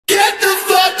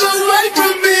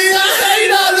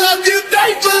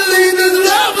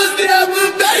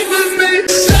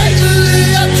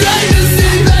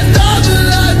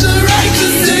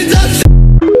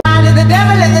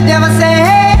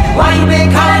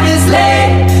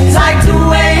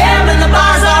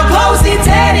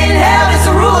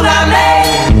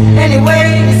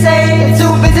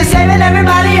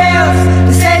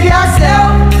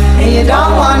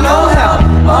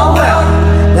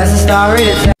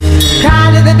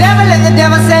the devil and the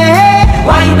devil say, hey,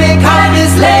 why you been calling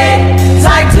this late? It's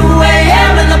like 2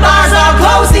 a.m. and the bars all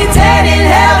closed. See 10 in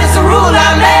hell, it's a rule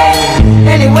I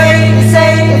made. Anyway, you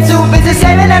say you're too busy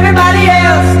saving everybody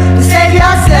else to save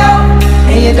yourself,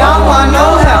 and you don't want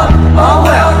no help. Oh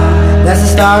well, that's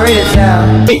a story to tell.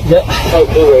 Hey,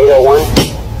 801.